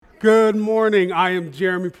Good morning. I am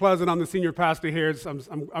Jeremy Pleasant. I'm the senior pastor here.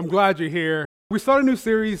 I'm glad you're here. We started a new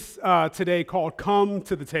series today called Come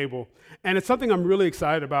to the Table, and it's something I'm really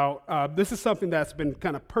excited about. This is something that's been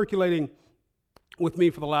kind of percolating with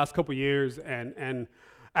me for the last couple years, and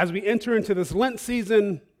as we enter into this Lent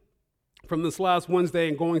season from this last Wednesday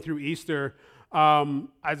and going through Easter,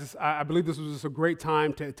 I believe this was just a great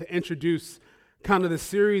time to introduce kind of this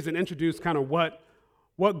series and introduce kind of what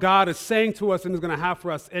God is saying to us and is going to have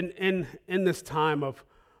for us in this time of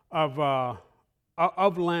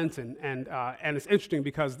Lent, and it's interesting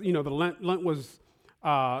because the Lent was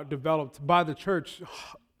developed by the church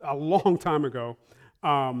a long time ago,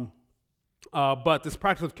 but this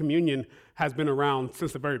practice of communion has been around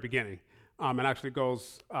since the very beginning, and actually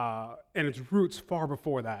goes in its roots far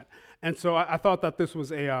before that. And so I thought that this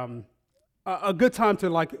was a good time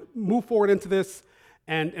to move forward into this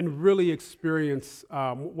and really experience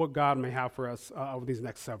what God may have for us over these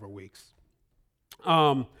next several weeks.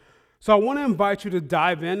 So I want to invite you to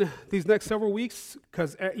dive in these next several weeks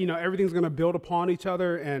because everything's going to build upon each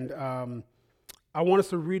other, and I want us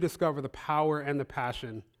to rediscover the power and the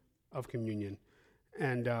passion of communion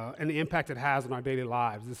and the impact it has on our daily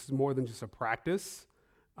lives. This is more than just a practice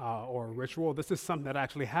or a ritual. This is something that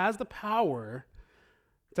actually has the power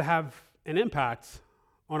to have an impact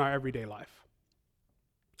on our everyday life.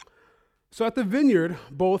 So at the Vineyard,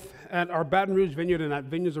 both at our Baton Rouge Vineyard and at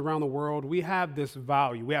vineyards around the world, we have this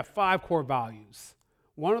value. We have 5 core values.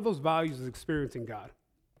 One of those values is experiencing God.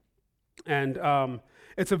 And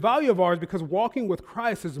it's a value of ours because walking with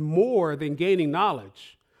Christ is more than gaining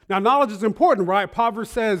knowledge. Now, knowledge is important, right? Proverbs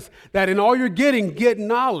says that in all you're getting, get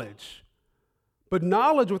knowledge. But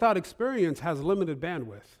knowledge without experience has limited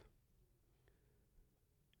bandwidth.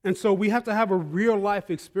 And so we have to have a real life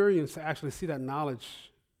experience to actually see that knowledge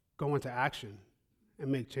go into action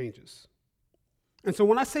and make changes. And so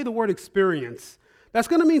when I say the word experience, that's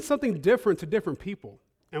going to mean something different to different people.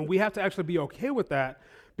 And we have to actually be okay with that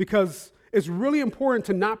because it's really important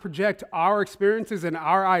to not project our experiences and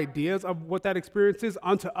our ideas of what that experience is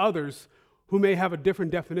onto others who may have a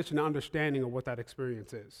different definition and understanding of what that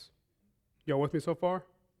experience is. Y'all with me so far?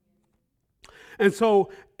 And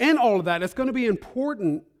so in all of that, it's going to be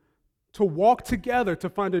important to walk together to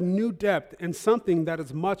find a new depth in something that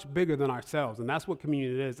is much bigger than ourselves. And that's what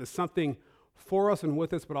communion is. It's something for us and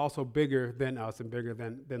with us, but also bigger than us and bigger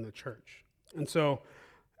than the church. And so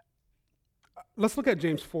let's look at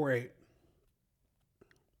James 4:8. It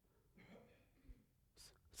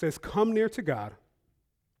says, "Come near to God,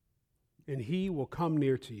 and he will come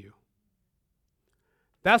near to you."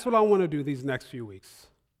 That's what I want to do these next few weeks.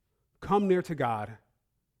 Come near to God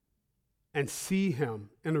and see him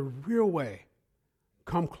in a real way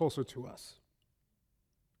come closer to us.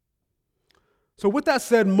 So with that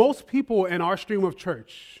said, most people in our stream of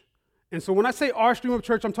church, and so when I say our stream of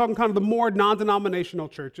church, I'm talking kind of the more non-denominational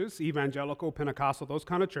churches, evangelical, Pentecostal, those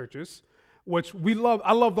kind of churches, which we love.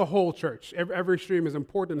 I love the whole church. Every stream is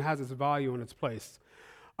important and has its value and its place.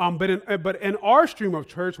 But in our stream of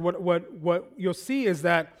church, what you'll see is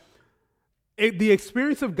that the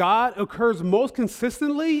experience of God occurs most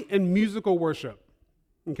consistently in musical worship,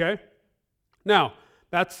 okay? Now,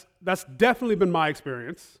 that's definitely been my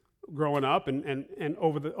experience growing up and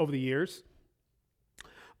over the years.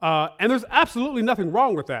 And there's absolutely nothing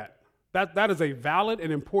wrong with that. That is a valid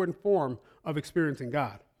and important form of experiencing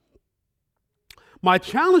God. My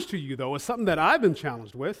challenge to you, though, is something that I've been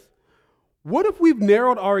challenged with. What if we've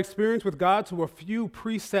narrowed our experience with God to a few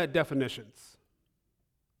preset definitions?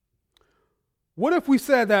 What if we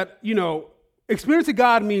said that, experiencing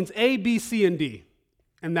God means A, B, C, and D,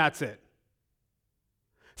 and that's it?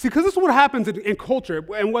 See, because this is what happens in culture,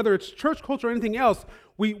 and whether it's church culture or anything else,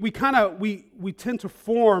 we tend to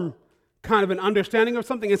form kind of an understanding of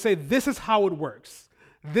something and say, this is how it works.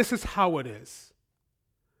 This is how it is.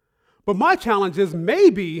 But my challenge is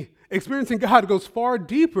maybe experiencing God goes far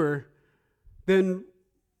deeper than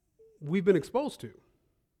we've been exposed to.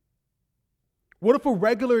 What if a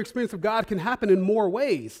regular experience of God can happen in more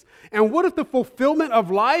ways? And what if the fulfillment of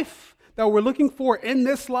life that we're looking for in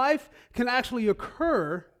this life can actually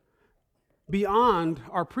occur beyond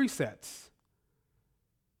our presets,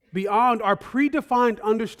 beyond our predefined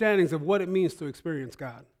understandings of what it means to experience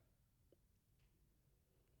God?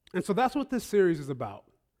 And so that's what this series is about.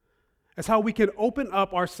 It's how we can open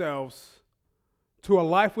up ourselves to a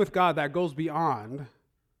life with God that goes beyond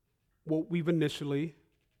what we've initially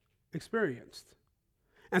experienced.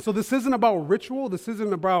 And so this isn't about ritual. This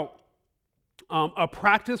isn't about a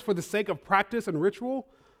practice for the sake of practice and ritual,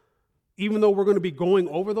 even though we're going to be going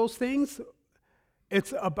over those things.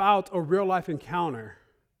 It's about a real life encounter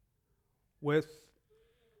with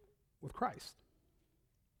Christ.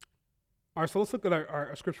 All right, so let's look at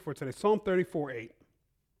our scripture for today. Psalm 34:8.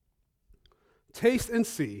 Taste and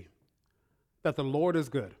see that the Lord is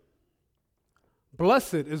good.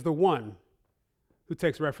 Blessed is the one who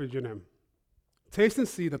takes refuge in him. Taste and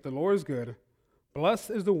see that the Lord is good.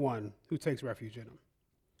 Blessed is the one who takes refuge in him.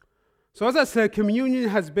 So as I said, communion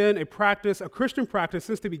has been a practice, a Christian practice,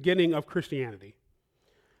 since the beginning of Christianity.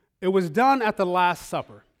 It was done at the Last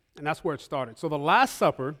Supper, and that's where it started. So the Last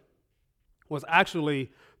Supper was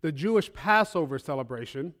actually the Jewish Passover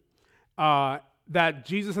celebration that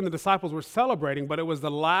Jesus and the disciples were celebrating, but it was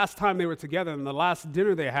the last time they were together and the last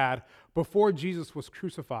dinner they had before Jesus was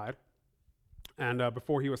crucified and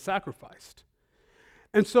before he was sacrificed.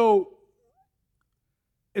 And so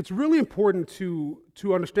it's really important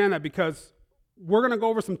to understand that, because we're going to go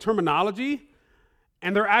over some terminology,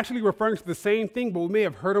 and they're actually referring to the same thing, but we may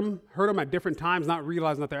have heard them at different times, not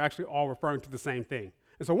realizing that they're actually all referring to the same thing.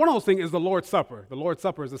 And so one of those things is the Lord's Supper. The Lord's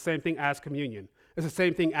Supper is the same thing as communion. It's the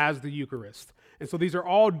same thing as the Eucharist. And so these are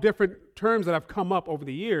all different terms that have come up over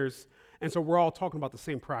the years, and so we're all talking about the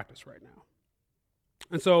same practice right now.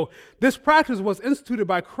 And so this practice was instituted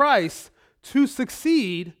by Christ to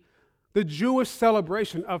succeed the Jewish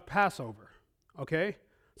celebration of Passover, okay?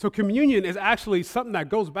 So communion is actually something that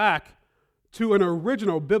goes back to an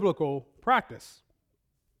original biblical practice.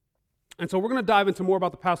 And so we're going to dive into more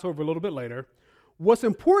about the Passover a little bit later. What's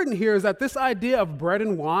important here is that this idea of bread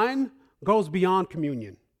and wine goes beyond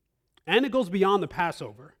communion, and it goes beyond the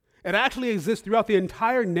Passover. It actually exists throughout the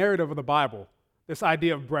entire narrative of the Bible, this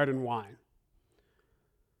idea of bread and wine.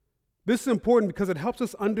 This is important because it helps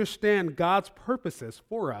us understand God's purposes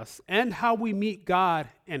for us and how we meet God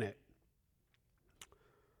in it.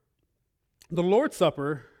 The Lord's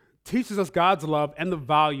Supper teaches us God's love and the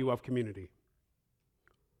value of community.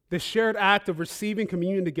 This shared act of receiving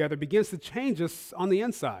communion together begins to change us on the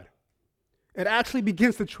inside. It actually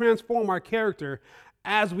begins to transform our character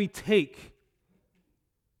as we take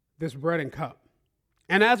this bread and cup.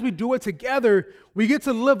 And as we do it together, we get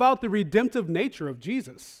to live out the redemptive nature of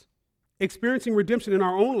Jesus, experiencing redemption in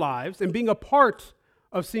our own lives and being a part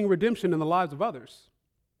of seeing redemption in the lives of others.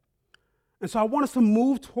 And so I want us to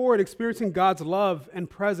move toward experiencing God's love and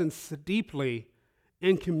presence deeply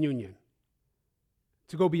in communion,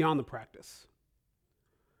 to go beyond the practice.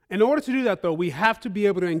 In order to do that, though, we have to be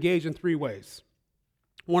able to engage in three ways.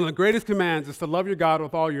 One of the greatest commands is to love your God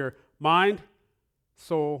with all your mind,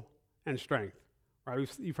 soul, and strength. Right?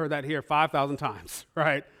 You've heard that here 5,000 times,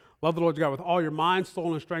 right? Love the Lord your God with all your mind,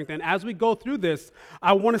 soul, and strength. And as we go through this,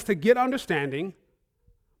 I want us to get understanding,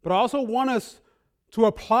 but I also want us to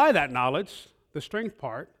apply that knowledge, the strength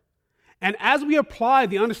part. And as we apply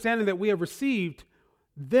the understanding that we have received,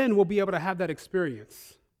 then we'll be able to have that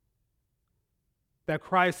experience that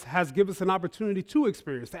Christ has given us an opportunity to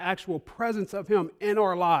experience, the actual presence of him in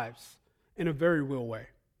our lives in a very real way.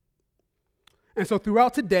 And so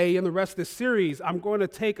throughout today and the rest of this series, I'm going to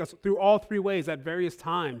take us through all three ways at various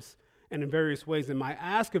times and in various ways. And my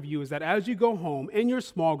ask of you is that as you go home in your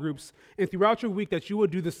small groups and throughout your week, that you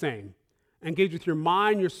would do the same. Engage with your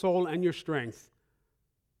mind, your soul, and your strength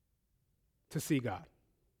to see God.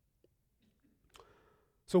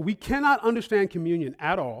 So we cannot understand communion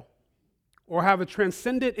at all or have a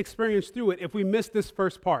transcendent experience through it if we miss this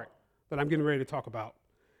first part that I'm getting ready to talk about.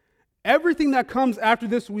 Everything that comes after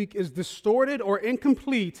this week is distorted or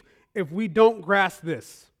incomplete if we don't grasp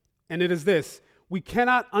this. And it is this: we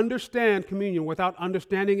cannot understand communion without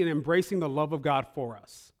understanding and embracing the love of God for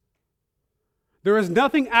us. There is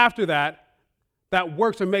nothing after that that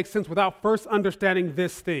works or makes sense without first understanding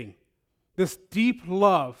this thing, this deep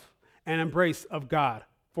love and embrace of God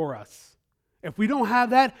for us. If we don't have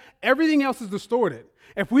that, everything else is distorted.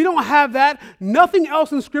 If we don't have that, nothing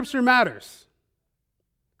else in Scripture matters.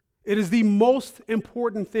 It is the most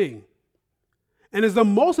important thing. And it's the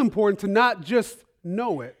most important to not just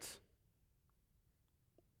know it,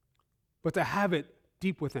 but to have it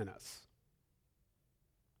deep within us.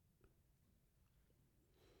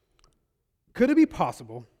 Could it be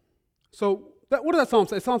possible? What does that psalm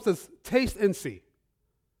say? The psalm says, taste and see.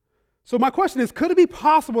 So my question is, could it be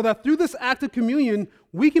possible that through this act of communion,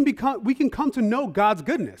 we can come to know God's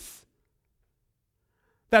goodness?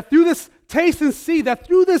 That through this taste and see, that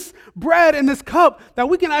through this bread and this cup, that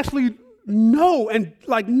we can actually know and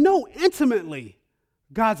know intimately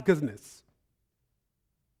God's goodness.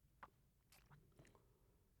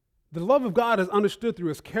 The love of God is understood through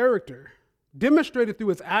his character, demonstrated through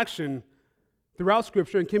his action throughout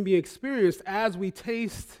Scripture, and can be experienced as we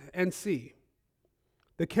taste and see.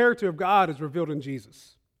 The character of God is revealed in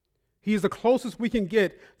Jesus. He is the closest we can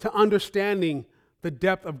get to understanding the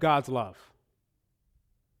depth of God's love.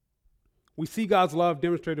 We see God's love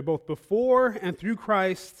demonstrated both before and through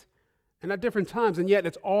Christ and at different times, and yet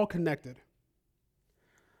it's all connected.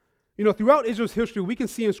 You know, throughout Israel's history, we can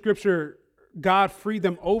see in Scripture God freed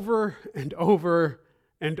them over and over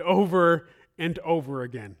and over and over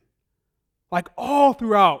again. Like all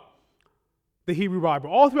throughout the Hebrew Bible,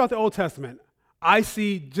 all throughout the Old Testament, I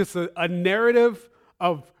see just a narrative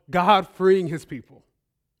of God freeing his people,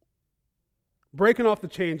 breaking off the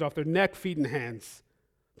chains off their neck, feet, and hands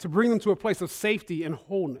to bring them to a place of safety and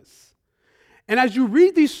wholeness. And as you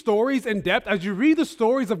read these stories in depth, as you read the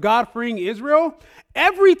stories of God freeing Israel,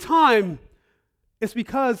 every time it's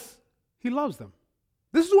because he loves them.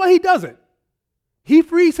 This is why he does it. He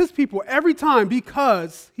frees his people every time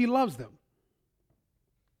because he loves them.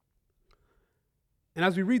 And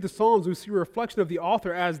as we read the Psalms, we see a reflection of the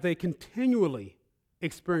author as they continually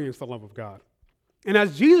experience the love of God. And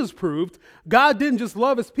as Jesus proved, God didn't just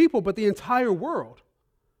love his people, but the entire world.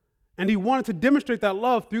 And he wanted to demonstrate that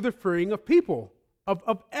love through the freeing of people,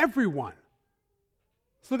 of everyone.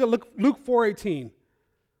 Let's look at Luke 4:18.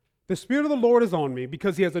 The Spirit of the Lord is on me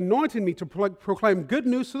because he has anointed me to proclaim good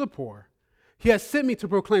news to the poor. He has sent me to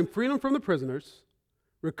proclaim freedom from the prisoners,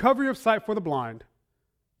 recovery of sight for the blind,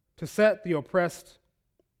 to set the oppressed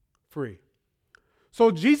free.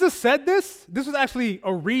 So Jesus said this. This was actually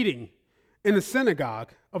a reading in the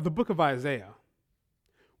synagogue of the book of Isaiah.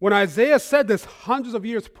 When Isaiah said this hundreds of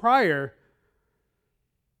years prior,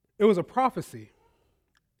 it was a prophecy.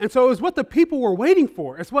 And so it was what the people were waiting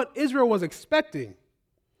for. It's what Israel was expecting.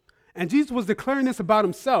 And Jesus was declaring this about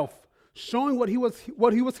himself, showing what he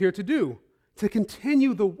was here to do, to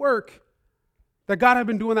continue the work that God had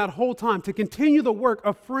been doing that whole time, to continue the work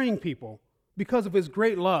of freeing people because of his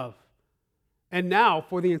great love, and now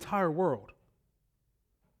for the entire world.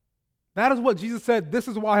 That is what Jesus said, this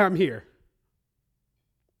is why I'm here.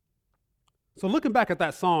 So looking back at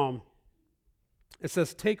that psalm, it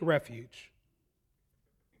says, take refuge.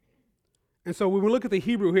 And so when we look at the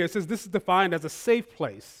Hebrew here, it says this is defined as a safe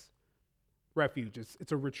place, refuge.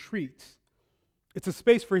 It's a retreat. It's a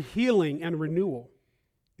space for healing and renewal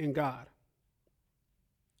in God.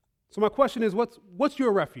 So my question is, what's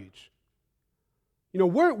your refuge? You know,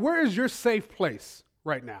 where is your safe place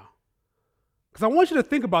right now? Because I want you to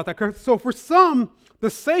think about that. So for some, the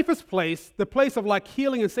safest place, the place of like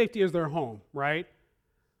healing and safety is their home, right?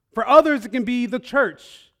 For others, it can be the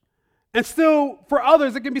church. And still, for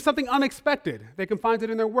others, it can be something unexpected. They can find it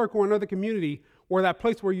in their work or another community or that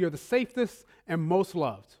place where you're the safest and most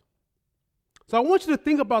loved. So I want you to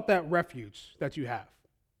think about that refuge that you have.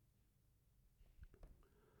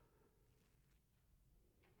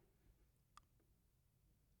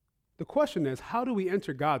 The question is, how do we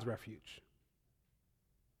enter God's refuge?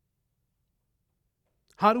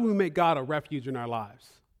 How do we make God a refuge in our lives?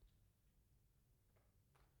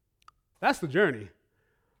 That's the journey.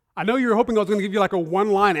 I know you were hoping I was going to give you like a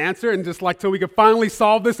one-line answer and just like till we could finally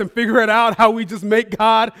solve this and figure it out, how we just make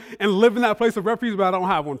God and live in that place of refuge, but I don't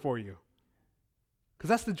have one for you. Because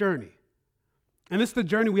that's the journey. And it's the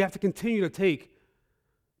journey we have to continue to take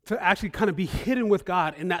to actually kind of be hidden with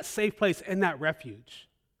God in that safe place, in that refuge.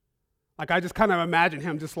 Like I just kind of imagine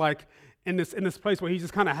him just like in this place where he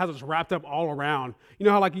just kind of has us wrapped up all around. You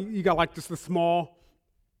know how like you got like just the small,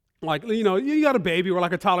 like, you know, you got a baby or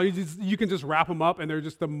like a toddler, you can just wrap them up and they're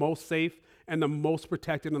just the most safe and the most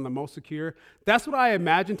protected and the most secure. That's what I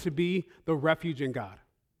imagine to be the refuge in God.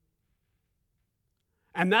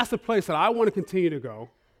 And that's the place that I want to continue to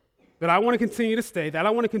go, that I want to continue to stay, that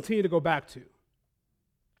I want to continue to go back to.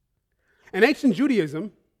 In ancient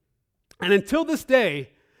Judaism, and until this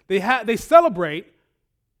day, they celebrate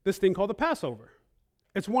this thing called the Passover.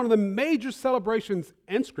 It's one of the major celebrations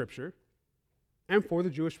in Scripture and for the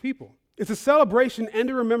Jewish people. It's a celebration and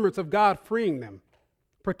a remembrance of God freeing them,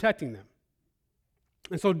 protecting them.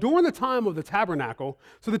 And so during the time of the tabernacle,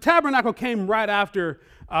 so the tabernacle came right after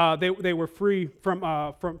they were free from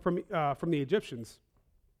the Egyptians.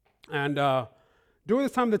 And during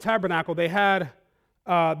this time of the tabernacle, they had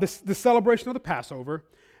this celebration of the Passover.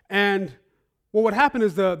 And what would happen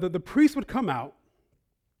is the priest would come out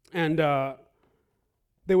and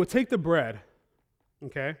they would take the bread,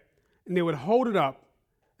 okay, and they would hold it up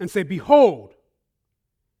and say, behold,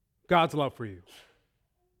 God's love for you.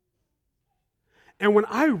 And when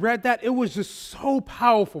I read that, it was just so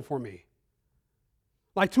powerful for me.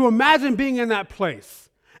 Like to imagine being in that place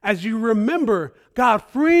as you remember God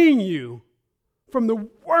freeing you from the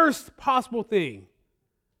worst possible thing.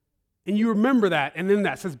 And you remember that, and then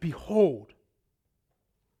that says, behold,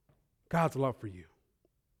 God's love for you.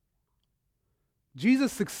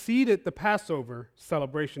 Jesus succeeded the Passover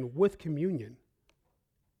celebration with communion.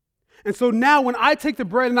 And so now when I take the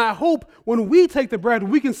bread, and I hope when we take the bread,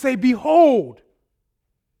 we can say, behold,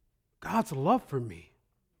 God's love for me.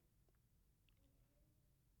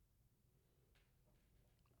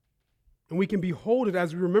 And we can behold it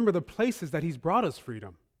as we remember the places that he's brought us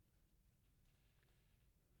freedom.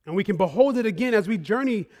 And we can behold it again as we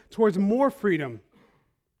journey towards more freedom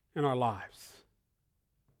in our lives.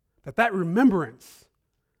 That remembrance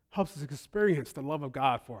helps us experience the love of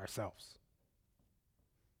God for ourselves.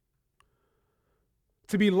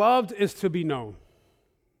 To be loved is to be known.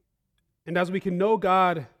 And as we can know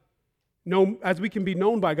God, as we can be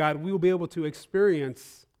known by God, we will be able to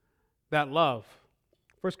experience that love.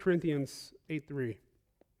 1 Corinthians 8:3.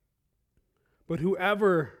 But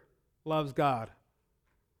whoever loves God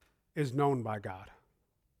is known by God.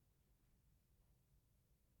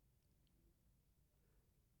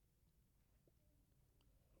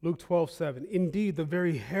 Luke 12:7. Indeed, the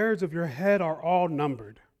very hairs of your head are all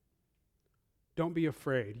numbered. Don't be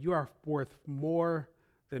afraid. You are worth more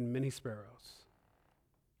than many sparrows.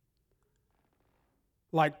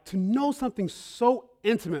 Like, to know something so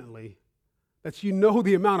intimately that you know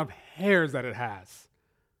the amount of hairs that it has.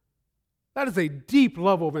 That is a deep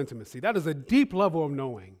level of intimacy. That is a deep level of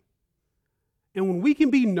knowing. And when we can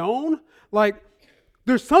be known, like,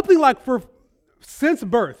 there's something like since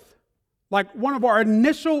birth, like one of our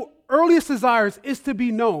initial earliest desires is to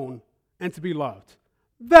be known and to be loved.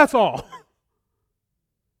 That's all.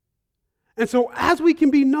 And so as we can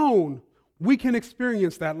be known, we can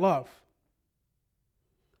experience that love.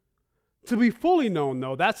 To be fully known,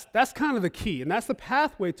 though, that's kind of the key, and that's the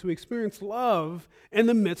pathway to experience love in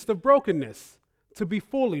the midst of brokenness, to be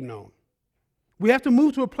fully known. We have to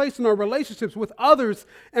move to a place in our relationships with others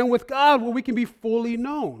and with God where we can be fully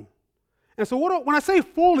known. And so when I say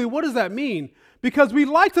fully, what does that mean? Because we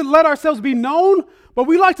like to let ourselves be known, but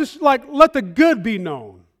we like to let the good be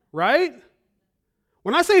known, right?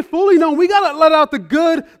 When I say fully known, we got to let out the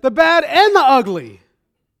good, the bad, and the ugly.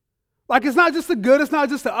 Like, it's not just the good, it's not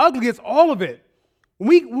just the ugly, it's all of it.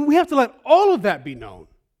 We have to let all of that be known.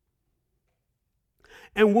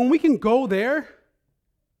 And when we can go there,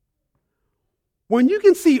 when you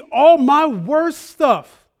can see all my worst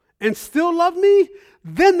stuff and still love me,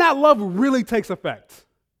 then that love really takes effect,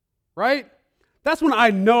 right? That's when I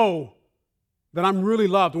know that I'm really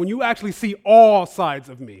loved, when you actually see all sides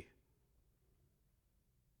of me.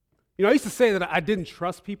 You know, I used to say that I didn't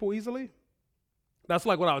trust people easily. That's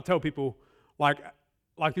like what I would tell people, like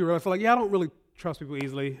you were like, yeah, I don't really trust people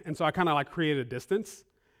easily. And so I kind of like created a distance.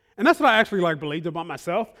 And that's what I actually like believed about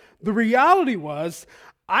myself. The reality was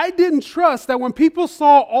I didn't trust that when people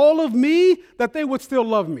saw all of me, that they would still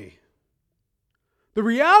love me. The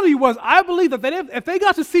reality was I believed that if they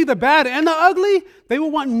got to see the bad and the ugly, they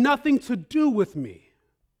would want nothing to do with me.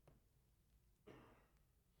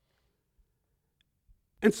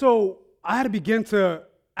 And so I had to begin to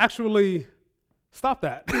actually stop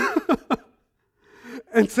that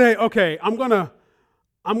and say, okay, I'm gonna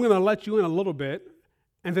let you in a little bit,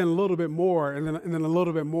 and then a little bit more, and then a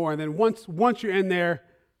little bit more, and then once you're in there,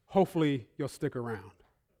 hopefully you'll stick around.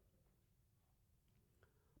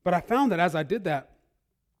 But I found that as I did that,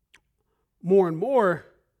 more and more,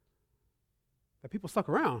 that people stuck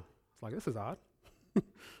around. It's like, this is odd.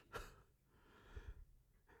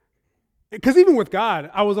 Because even with God,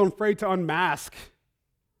 I was afraid to unmask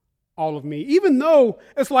all of me, even though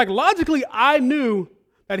it's like logically I knew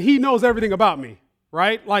that he knows everything about me,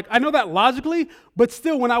 right? Like I know that logically, but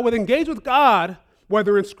still when I would engage with God,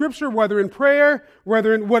 whether in scripture, whether in prayer,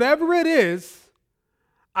 whether in whatever it is,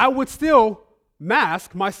 I would still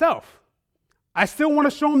mask myself. I still want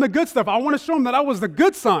to show him the good stuff. I want to show him that I was the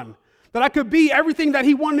good son, that I could be everything that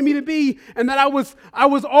he wanted me to be, and that I was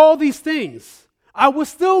all these things. I was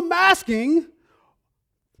still masking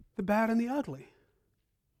the bad and the ugly.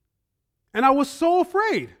 And I was so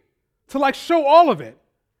afraid to like show all of it.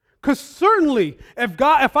 Because certainly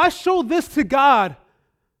if I show this to God,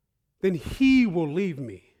 then he will leave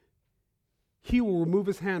me. He will remove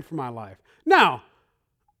his hand from my life. Now,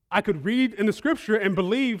 I could read in the scripture and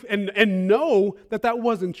believe and know that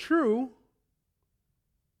wasn't true,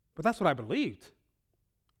 but that's what I believed.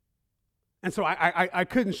 And so I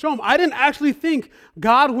couldn't show him. I didn't actually think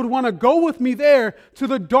God would want to go with me there to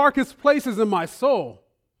the darkest places in my soul.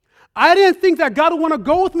 I didn't think that God would want to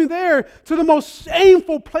go with me there to the most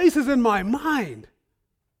shameful places in my mind.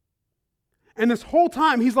 And this whole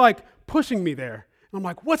time, he's like pushing me there. And I'm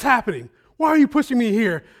like, what's happening? Why are you pushing me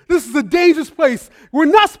here? This is a dangerous place. We're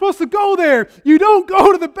not supposed to go there. You don't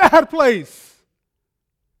go to the bad place.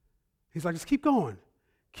 He's like, just keep going.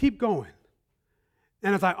 Keep going.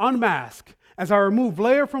 And as I unmask, as I remove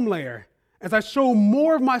layer from layer, as I show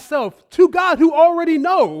more of myself to God who already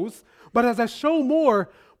knows, but as I show more,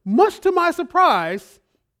 much to my surprise,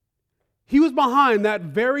 he was behind that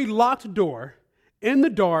very locked door in the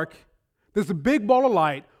dark. There's a big ball of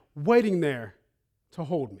light waiting there to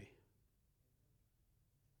hold me.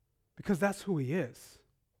 Because that's who he is.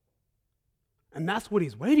 And that's what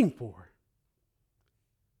he's waiting for.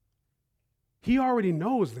 He already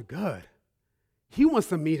knows the good. He wants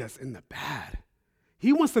to meet us in the bad.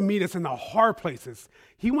 He wants to meet us in the hard places.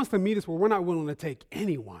 He wants to meet us where we're not willing to take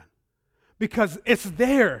anyone. Because it's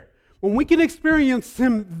there, when we can experience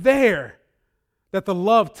him there, that the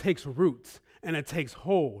love takes roots and it takes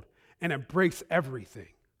hold and it breaks everything.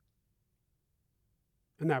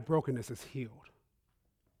 And that brokenness is healed.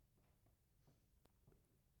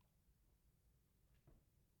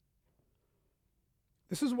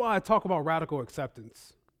 This is why I talk about radical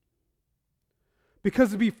acceptance.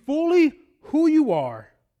 Because to be fully who you are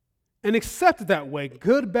and accepted that way,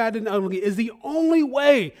 good, bad, and ugly, is the only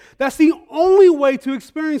way. That's the only way to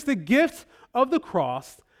experience the gift of the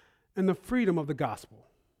cross and the freedom of the gospel.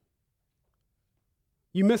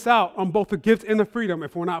 You miss out on both the gift and the freedom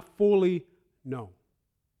if we're not fully known.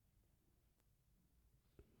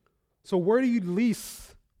 So where do you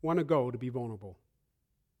least want to go to be vulnerable?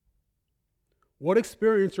 What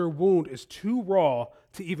experience or wound is too raw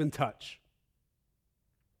to even touch?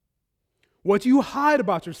 What do you hide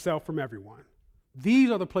about yourself from everyone? These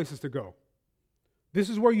are the places to go. This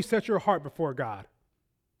is where you set your heart before God.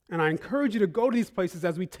 And I encourage you to go to these places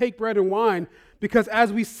as we take bread and wine, because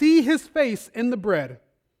as we see his face in the bread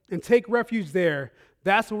and take refuge there,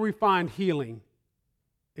 that's where we find healing,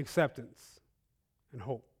 acceptance, and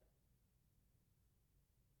hope.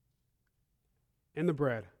 In the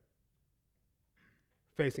bread,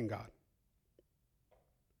 facing God.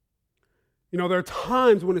 You know, there are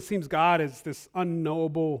times when it seems God is this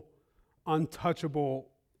unknowable, untouchable,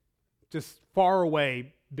 just far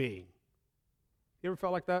away being. You ever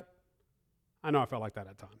felt like that? I know I felt like that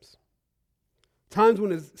at times. Times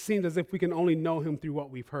when it seems as if we can only know him through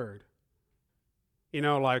what we've heard. You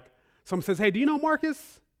know, like someone says, "Hey, do you know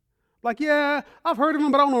Marcus?" Like, yeah, I've heard of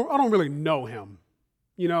him, but I don't really know him.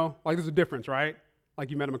 You know, like there's a difference, right?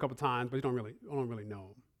 Like you met him a couple times, but you don't really know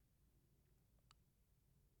him.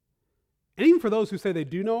 And even for those who say they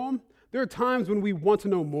do know him, there are times when we want to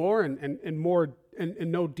know more and more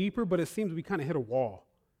and know deeper, but it seems we kind of hit a wall.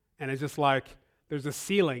 And it's just like there's a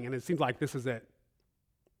ceiling, and it seems like this is it.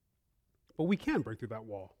 But we can break through that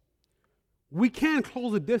wall. We can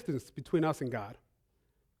close the distance between us and God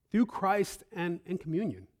through Christ and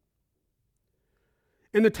communion.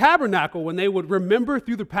 In the tabernacle, when they would remember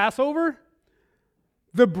through the Passover,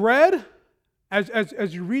 the bread,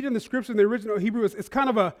 as you read in the scripture in the original Hebrew, it's kind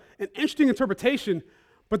of an interesting interpretation,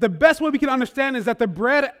 but the best way we can understand is that the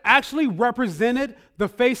bread actually represented the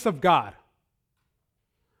face of God.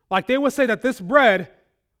 Like they would say that this bread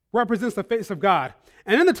represents the face of God.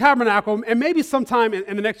 And in the tabernacle, and maybe sometime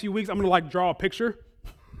in the next few weeks, I'm going to draw a picture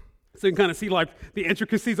so you can kind of see the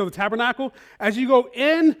intricacies of the tabernacle. As you go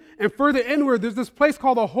in and further inward, there's this place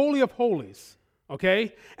called the Holy of Holies,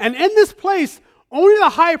 okay? And in this place, only the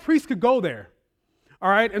high priest could go there, all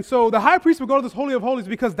right? And so the high priest would go to this Holy of Holies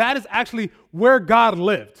because that is actually where God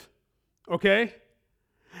lived, okay?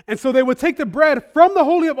 And so they would take the bread from the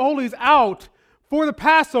Holy of Holies out for the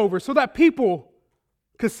Passover so that people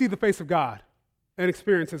could see the face of God and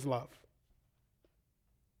experience his love.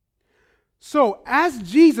 So as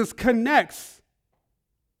Jesus connects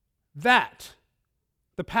that,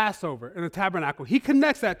 the Passover and the tabernacle, he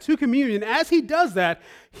connects that to communion. As he does that,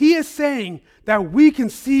 he is saying that we can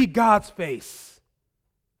see God's face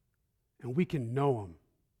and we can know him.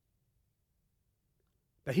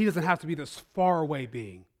 That he doesn't have to be this faraway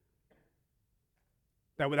being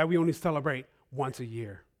that we only celebrate once a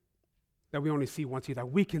year, that we only see once a year,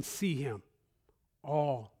 that we can see him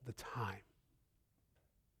all the time.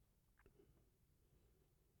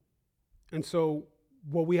 And so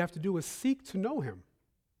what we have to do is seek to know him.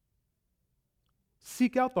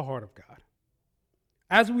 Seek out the heart of God.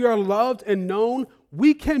 As we are loved and known,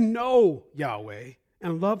 we can know Yahweh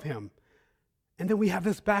and love him. And then we have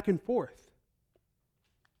this back and forth.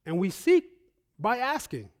 And we seek by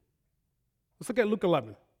asking. Let's look at Luke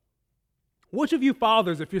 11. Which of you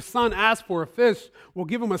fathers, if your son asks for a fish, will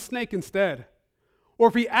give him a snake instead? Or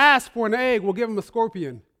if he asks for an egg, will give him a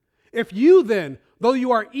scorpion? If you then, though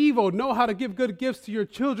you are evil, know how to give good gifts to your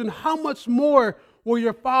children, how much more will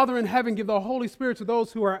your Father in heaven give the Holy Spirit to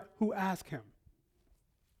those who ask him?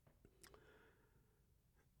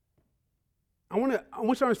 I want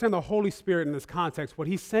you to understand the Holy Spirit in this context. What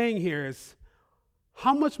he's saying here is,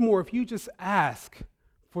 how much more if you just ask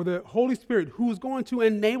for the Holy Spirit who's going to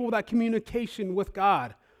enable that communication with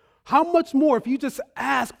God. How much more if you just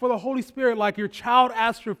ask for the Holy Spirit like your child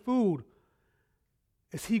asks for food,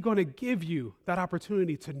 is he going to give you that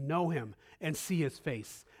opportunity to know him and see his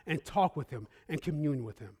face and talk with him and commune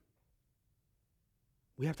with him?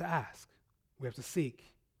 We have to ask. We have to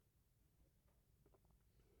seek.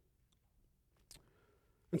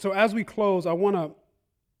 And so as we close, I want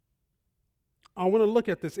to look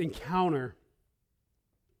at this encounter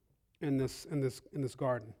in this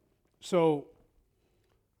garden. So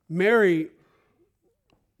Mary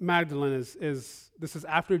Magdalene is this is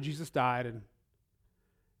after Jesus died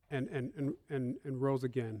and rose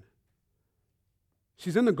again.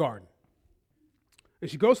 She's in the garden. And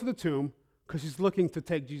she goes to the tomb because she's looking to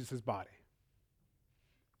take Jesus' body.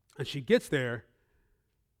 And she gets there,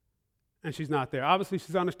 and she's not there. Obviously,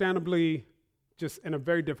 she's understandably just in a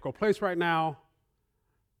very difficult place right now.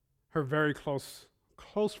 Her very close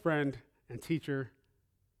friend and teacher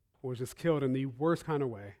was just killed in the worst kind of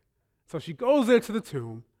way. So she goes there to the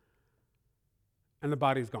tomb, and the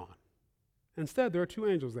body's gone. Instead, there are two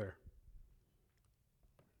angels there.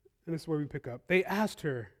 And this is where we pick up. They asked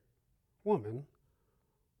her, "Woman,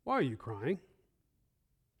 why are you crying?"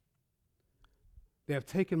 "They have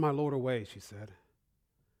taken my Lord away," she said,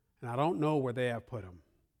 "and I don't know where they have put him."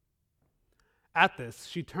 At this,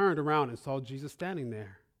 she turned around and saw Jesus standing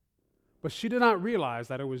there, but she did not realize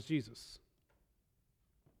that it was Jesus.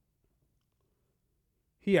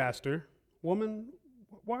 He asked her, "Woman,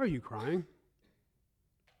 why are you crying?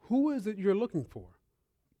 Who is it you're looking for?"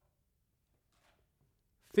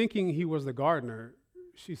 Thinking he was the gardener,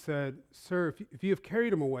 she said, "Sir, if you have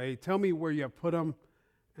carried him away, tell me where you have put him,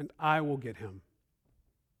 and I will get him."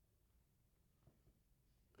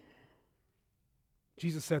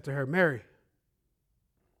 Jesus said to her, "Mary."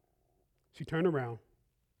 She turned around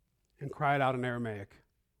and cried out in Aramaic,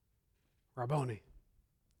 "Rabboni."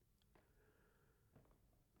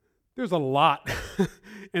 There's a lot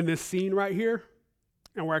in this scene right here,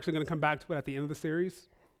 and we're actually going to come back to it at the end of the series.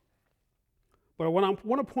 But what I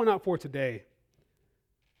want to point out for today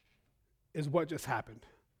is what just happened.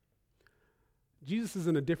 Jesus is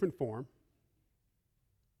in a different form,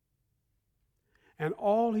 and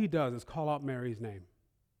all he does is call out Mary's name.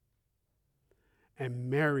 And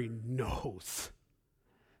Mary knows.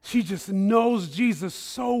 She just knows Jesus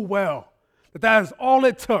so well that is all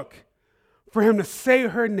it took for him to say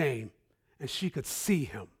her name, and she could see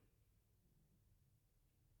him.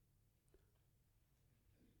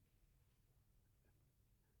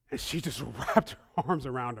 And she just wrapped her arms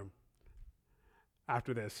around him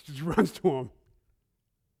after this. She just runs to him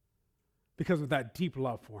because of that deep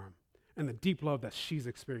love for him and the deep love that she's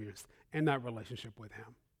experienced in that relationship with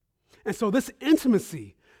him. And so this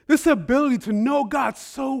intimacy, this ability to know God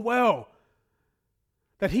so well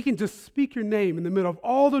that he can just speak your name in the middle of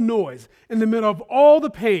all the noise, in the middle of all the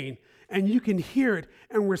pain, and you can hear it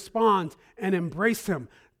and respond and embrace him.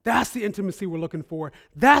 That's the intimacy we're looking for.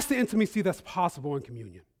 That's the intimacy that's possible in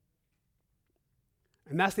communion.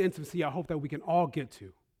 And that's the intimacy I hope that we can all get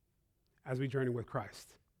to as we journey with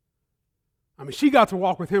Christ. I mean, she got to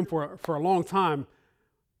walk with him for a long time,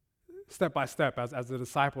 step by step, as a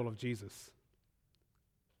disciple of Jesus.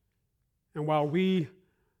 And while we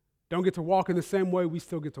don't get to walk in the same way, we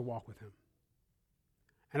still get to walk with him.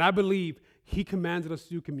 And I believe he commanded us to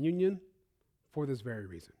do communion for this very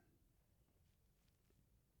reason.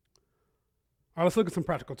 All right, let's look at some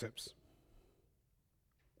practical tips.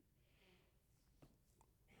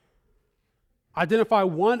 Identify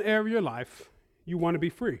one area of your life you want to be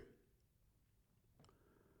free.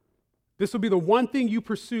 This will be the one thing you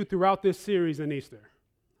pursue throughout this series in Easter,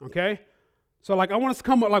 okay? So I want us to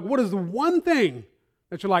come up, what is the one thing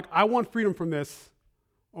that you're like, I want freedom from this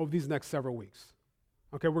over these next several weeks?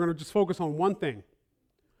 Okay, we're going to just focus on one thing.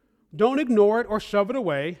 Don't ignore it or shove it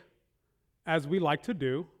away, as we like to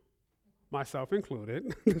do, myself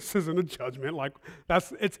included. This isn't a judgment.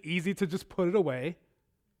 It's easy to just put it away.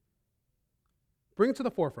 Bring it to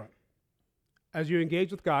the forefront as you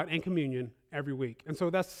engage with God in communion every week. And so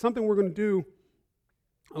that's something we're going to do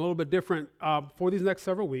a little bit different for these next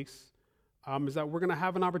several weeks, is that we're going to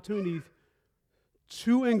have an opportunity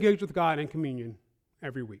to engage with God in communion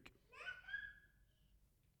every week.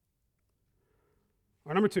 All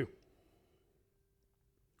right, number 2.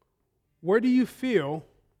 Where do you feel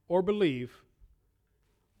or believe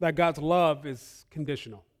that God's love is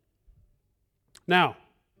conditional? Now,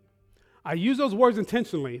 I use those words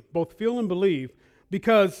intentionally, both feel and believe,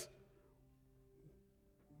 because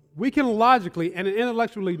we can logically and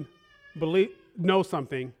intellectually know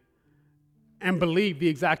something and believe the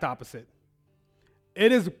exact opposite.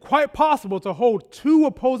 it is quite possible to hold two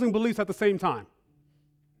opposing beliefs at the same time.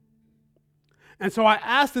 And so I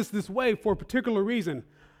ask this way for a particular reason.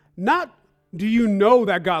 Not, do you know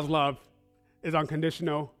that God's love is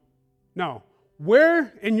unconditional? No.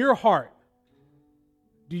 Where in your heart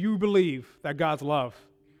do you believe that God's love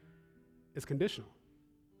is conditional?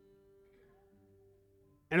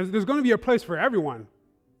 And there's going to be a place for everyone.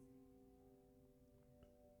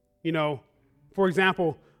 You know, for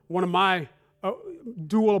example, one of my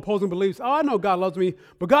dual opposing beliefs, I know God loves me,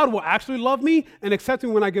 but God will actually love me and accept me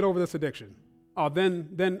when I get over this addiction.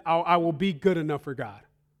 Then I will be good enough for God.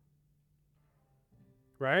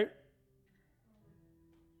 Right?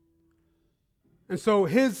 And so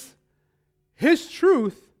his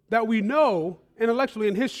truth that we know intellectually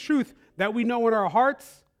and his truth that we know in our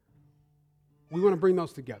hearts, we want to bring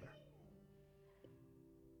those together.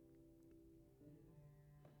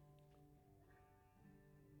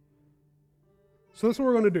 So that's what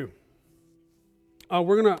we're going to do.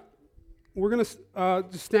 We're gonna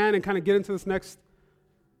just stand and kind of get into this next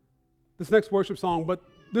worship song. But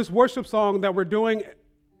this worship song that we're doing,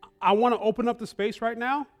 I want to open up the space right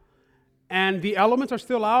now, and the elements are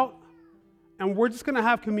still out, and we're just going to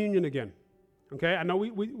have communion again. Okay? I know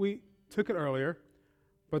we took it earlier,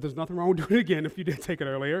 but there's nothing wrong with doing it again if you did take it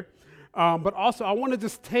earlier. But also, I want to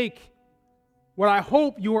just take what I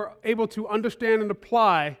hope you are able to understand and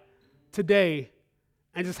apply today,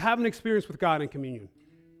 and just have an experience with God in communion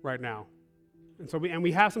right now. And so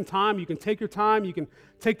we have some time. You can take your time. You can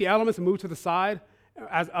take the elements and move to the side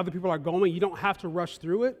as other people are going. You don't have to rush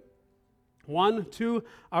through it. 1, 2,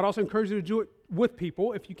 I would also encourage you to do it with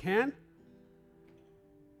people if you can.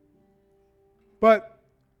 But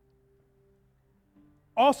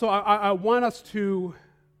also, I want us to,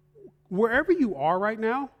 wherever you are right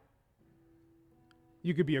now,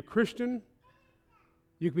 you could be a Christian,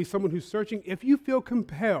 you could be someone who's searching. If you feel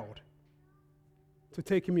compelled to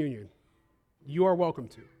take communion, you are welcome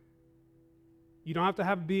to. You don't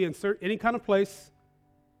have to be in any kind of place.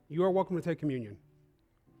 You are welcome to take communion,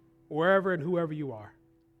 wherever and whoever you are.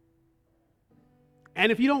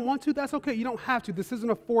 And if you don't want to, that's okay. You don't have to. This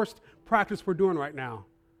isn't a forced practice we're doing right now.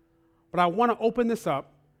 But I want to open this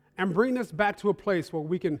up and bring this back to a place where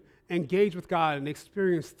we can engage with God and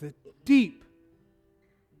experience the deep,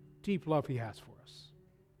 deep love he has for us.